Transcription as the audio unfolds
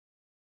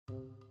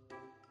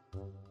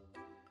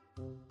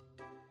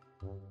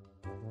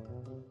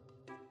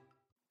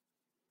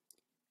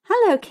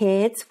Hello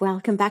kids,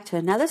 welcome back to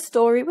another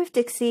story with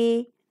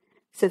Dixie.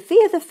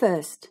 Sophia the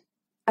First,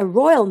 a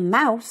royal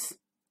mouse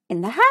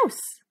in the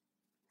house.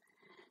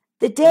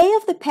 The day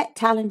of the Pet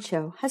Talent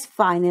Show has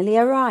finally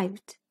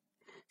arrived.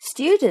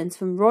 Students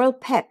from Royal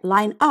Pet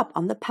line up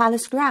on the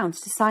palace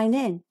grounds to sign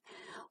in.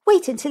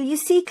 Wait until you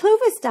see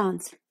Clover's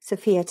dance,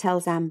 Sophia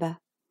tells Amber.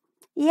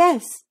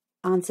 Yes,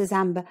 answers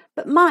Amber,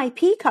 but my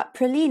peacock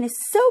Praline is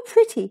so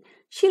pretty,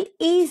 she'll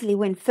easily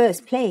win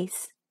first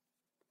place.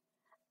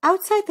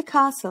 Outside the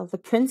castle, the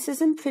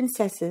princes and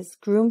princesses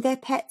groom their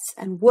pets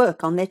and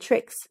work on their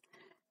tricks.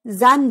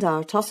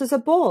 Xandar tosses a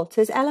ball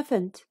to his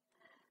elephant.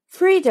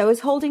 Frido is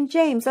holding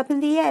James up in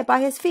the air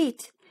by his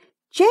feet.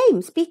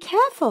 James, be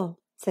careful,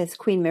 says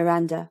Queen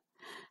Miranda.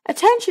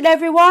 Attention,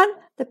 everyone!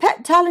 The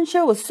Pet Talent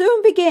Show will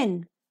soon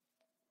begin.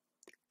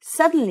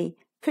 Suddenly,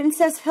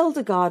 Princess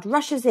Hildegard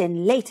rushes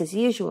in, late as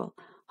usual,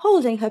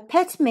 holding her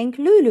pet mink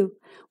Lulu.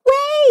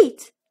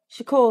 Wait!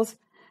 She calls.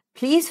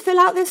 Please fill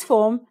out this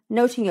form,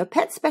 noting your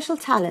pet's special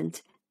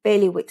talent,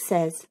 Bailiwick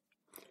says.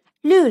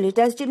 Lulu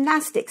does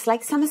gymnastics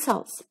like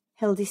somersaults,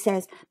 Hildy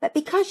says, but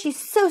because she's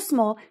so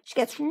small, she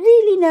gets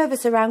really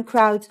nervous around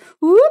crowds.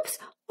 Whoops!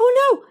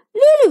 Oh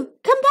no! Lulu,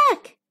 come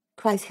back!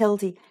 Cries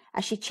Hildy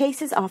as she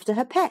chases after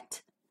her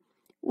pet.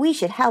 We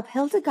should help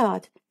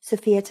Hildegard,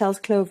 Sophia tells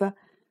Clover.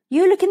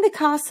 You look in the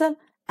castle,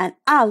 and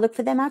I'll look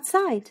for them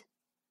outside.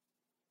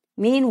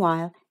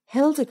 Meanwhile,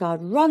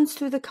 Hildegard runs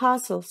through the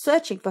castle,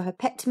 searching for her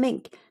pet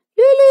mink.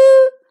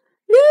 Lulu!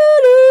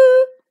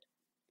 Lulu!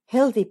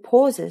 Hildy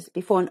pauses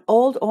before an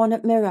old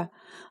ornate mirror.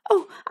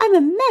 Oh, I'm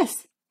a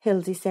mess,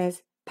 Hildy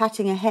says,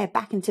 patting her hair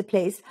back into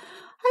place.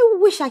 I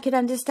wish I could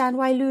understand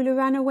why Lulu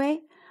ran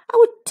away. I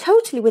would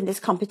totally win this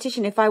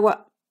competition if I were...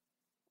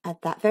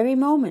 At that very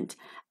moment,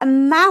 a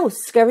mouse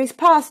scurries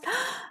past.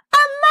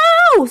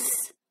 A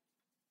mouse!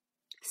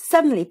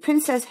 Suddenly,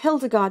 Princess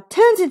Hildegard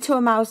turns into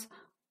a mouse.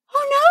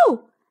 Oh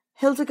no!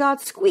 Hildegard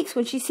squeaks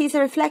when she sees her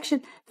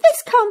reflection.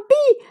 This can't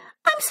be!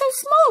 I'm so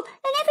small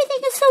and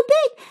everything is so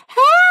big.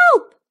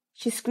 Help!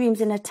 She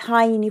screams in a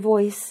tiny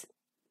voice.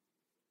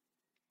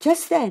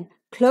 Just then,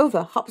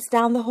 Clover hops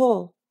down the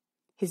hall.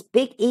 His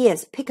big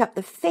ears pick up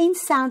the faint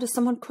sound of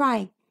someone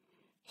crying.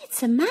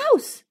 It's a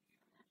mouse.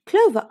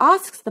 Clover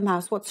asks the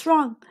mouse what's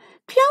wrong.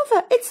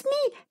 Clover, it's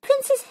me,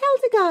 Princess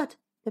Hildegard,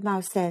 the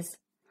mouse says.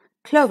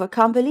 Clover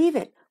can't believe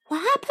it.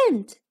 What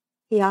happened?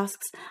 He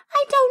asks.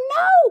 I don't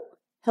know,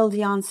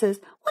 Hildy answers.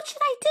 What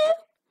should I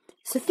do?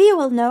 Sophia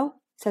will know,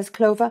 says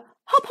Clover.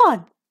 Hop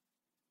on.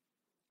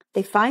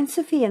 They find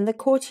Sophia in the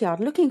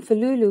courtyard looking for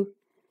Lulu.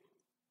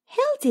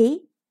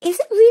 Hildy, is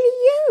it really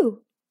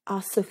you?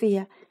 Asks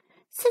Sophia.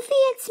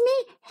 Sophia, it's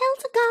me,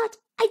 Hildegard.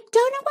 I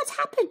don't know what's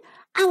happened.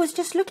 I was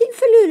just looking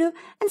for Lulu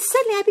and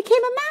suddenly I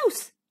became a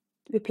mouse,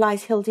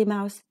 replies Hildy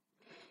Mouse.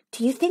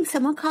 Do you think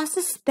someone cast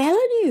a spell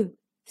on you?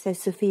 Says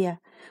Sophia.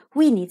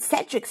 We need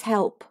Cedric's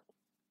help.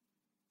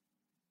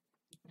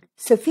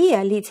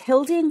 Sophia leads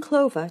Hildy and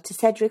Clover to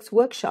Cedric's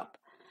workshop.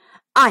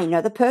 I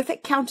know the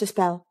perfect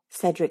counterspell,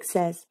 Cedric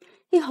says.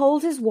 He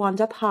holds his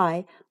wand up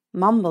high,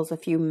 mumbles a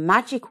few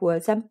magic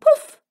words and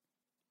poof!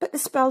 But the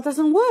spell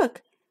doesn't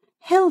work.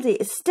 Hildy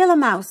is still a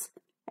mouse,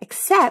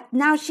 except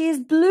now she is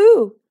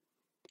blue.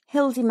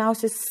 Hildy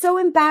Mouse is so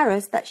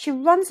embarrassed that she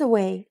runs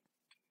away.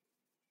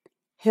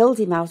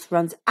 Hildy Mouse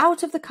runs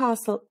out of the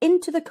castle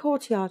into the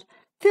courtyard,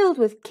 filled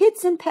with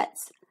kids and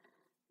pets.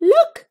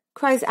 Look,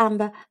 cries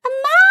Amber,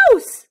 a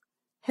mouse!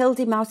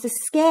 Hildy Mouse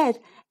is scared.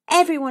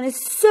 Everyone is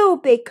so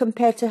big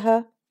compared to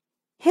her.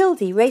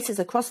 Hildy races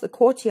across the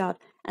courtyard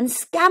and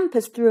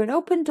scampers through an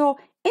open door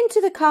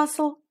into the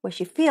castle where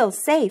she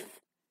feels safe.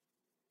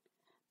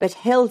 But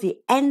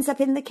Hildy ends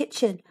up in the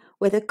kitchen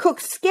where the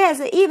cook scares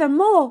her even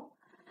more.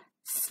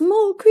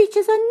 Small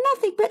creatures are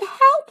nothing but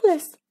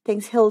helpless,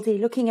 thinks Hildy,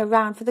 looking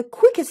around for the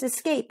quickest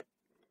escape.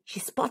 She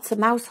spots a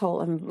mouse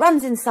hole and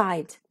runs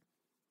inside.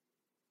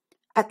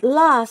 At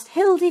last,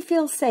 Hildy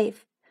feels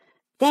safe.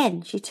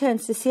 Then she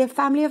turns to see a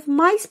family of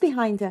mice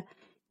behind her,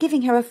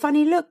 giving her a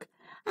funny look.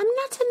 I'm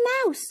not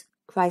a mouse,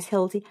 cries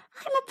Hildy.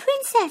 I'm a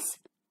princess.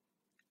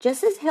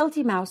 Just as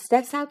Hildy Mouse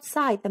steps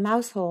outside the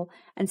mouse hole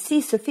and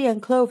sees Sophia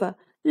and Clover,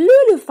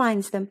 Lulu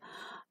finds them.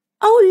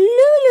 Oh,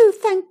 Lulu,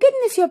 thank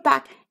goodness you're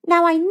back.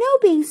 Now I know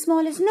being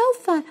small is no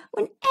fun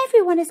when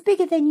everyone is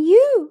bigger than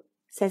you,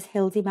 says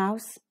Hildy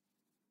Mouse.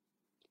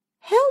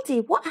 Hildy,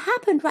 what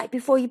happened right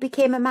before you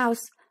became a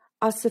mouse?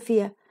 Asked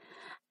Sophia.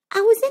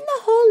 I was in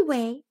the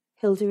hallway,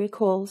 Hildy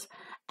recalls.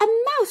 A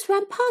mouse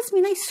ran past me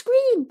and I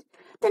screamed.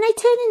 Then I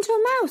turned into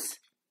a mouse.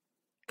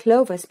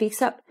 Clover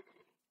speaks up.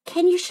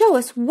 Can you show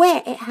us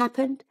where it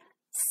happened?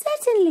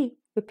 Certainly,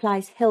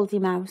 replies Hildy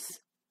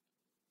Mouse.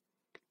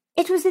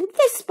 It was in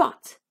this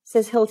spot,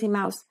 says Hildy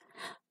Mouse.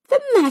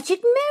 The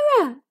magic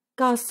mirror,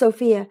 gasped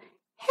Sophia.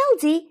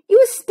 Hildy, you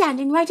were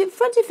standing right in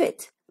front of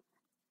it.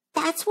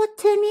 That's what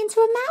turned me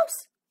into a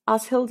mouse?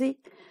 Asked Hildy.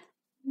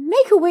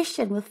 Make a wish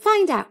and we'll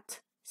find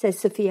out, says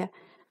Sophia.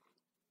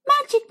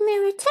 Magic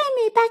mirror, turn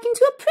me back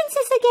into a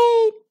princess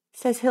again,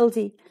 says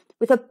Hildy.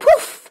 With a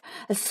poof,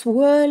 a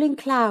swirling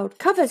cloud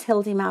covers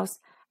Hildy Mouse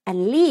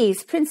and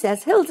leaves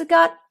Princess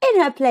Hildegard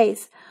in her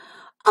place.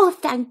 "Oh,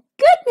 thank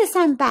goodness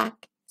I'm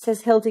back,"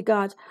 says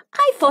Hildegard.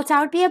 "I thought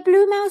I would be a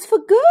blue mouse for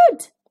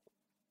good."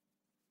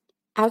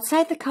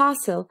 Outside the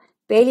castle,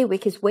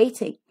 Bailiwick is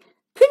waiting.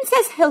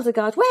 "Princess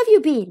Hildegard, where have you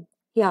been?"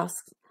 he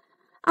asks.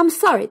 "I'm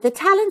sorry, the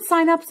talent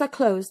sign-ups are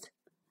closed."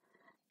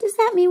 "Does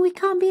that mean we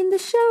can't be in the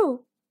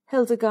show?"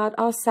 Hildegard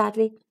asks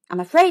sadly. "I'm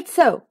afraid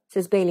so,"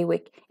 says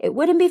Bailiwick. "It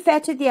wouldn't be fair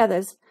to the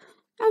others."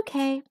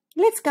 "Okay,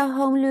 let's go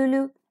home,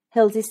 Lulu,"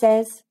 Hildy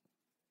says.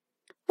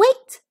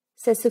 "Wait,"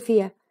 says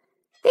Sophia.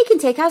 "They can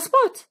take our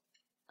spot."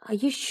 "Are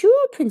you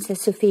sure,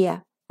 Princess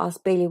Sophia?" asks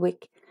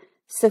Bailiwick.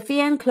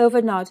 Sofia and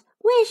Clover nod.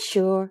 "We're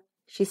sure,"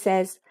 she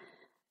says.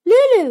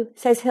 "Lulu,"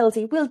 says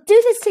Hildy, "we'll do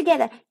this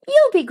together.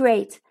 You'll be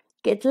great."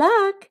 "Good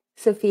luck,"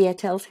 Sophia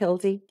tells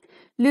Hildy.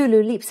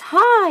 Lulu leaps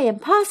high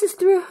and passes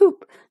through a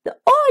hoop. The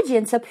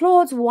audience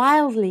applauds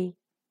wildly.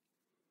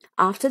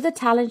 After the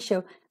talent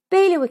show,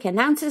 Bailiwick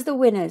announces the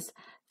winners.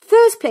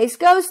 First place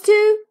goes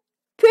to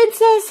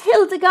Princess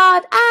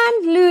Hildegard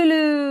and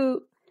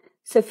Lulu.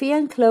 Sofia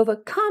and Clover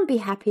can't be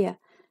happier.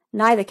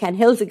 Neither can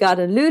Hildegard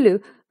and Lulu,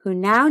 who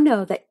now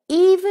know that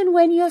even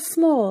when you're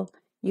small,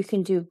 you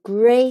can do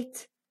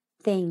great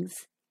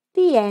things.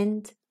 The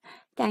end.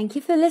 Thank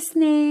you for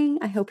listening.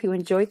 I hope you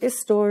enjoyed this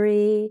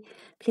story.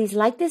 Please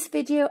like this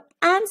video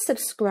and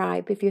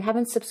subscribe if you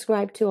haven't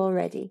subscribed to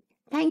already.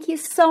 Thank you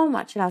so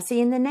much, and I'll see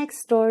you in the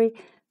next story.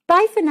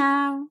 Bye for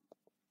now.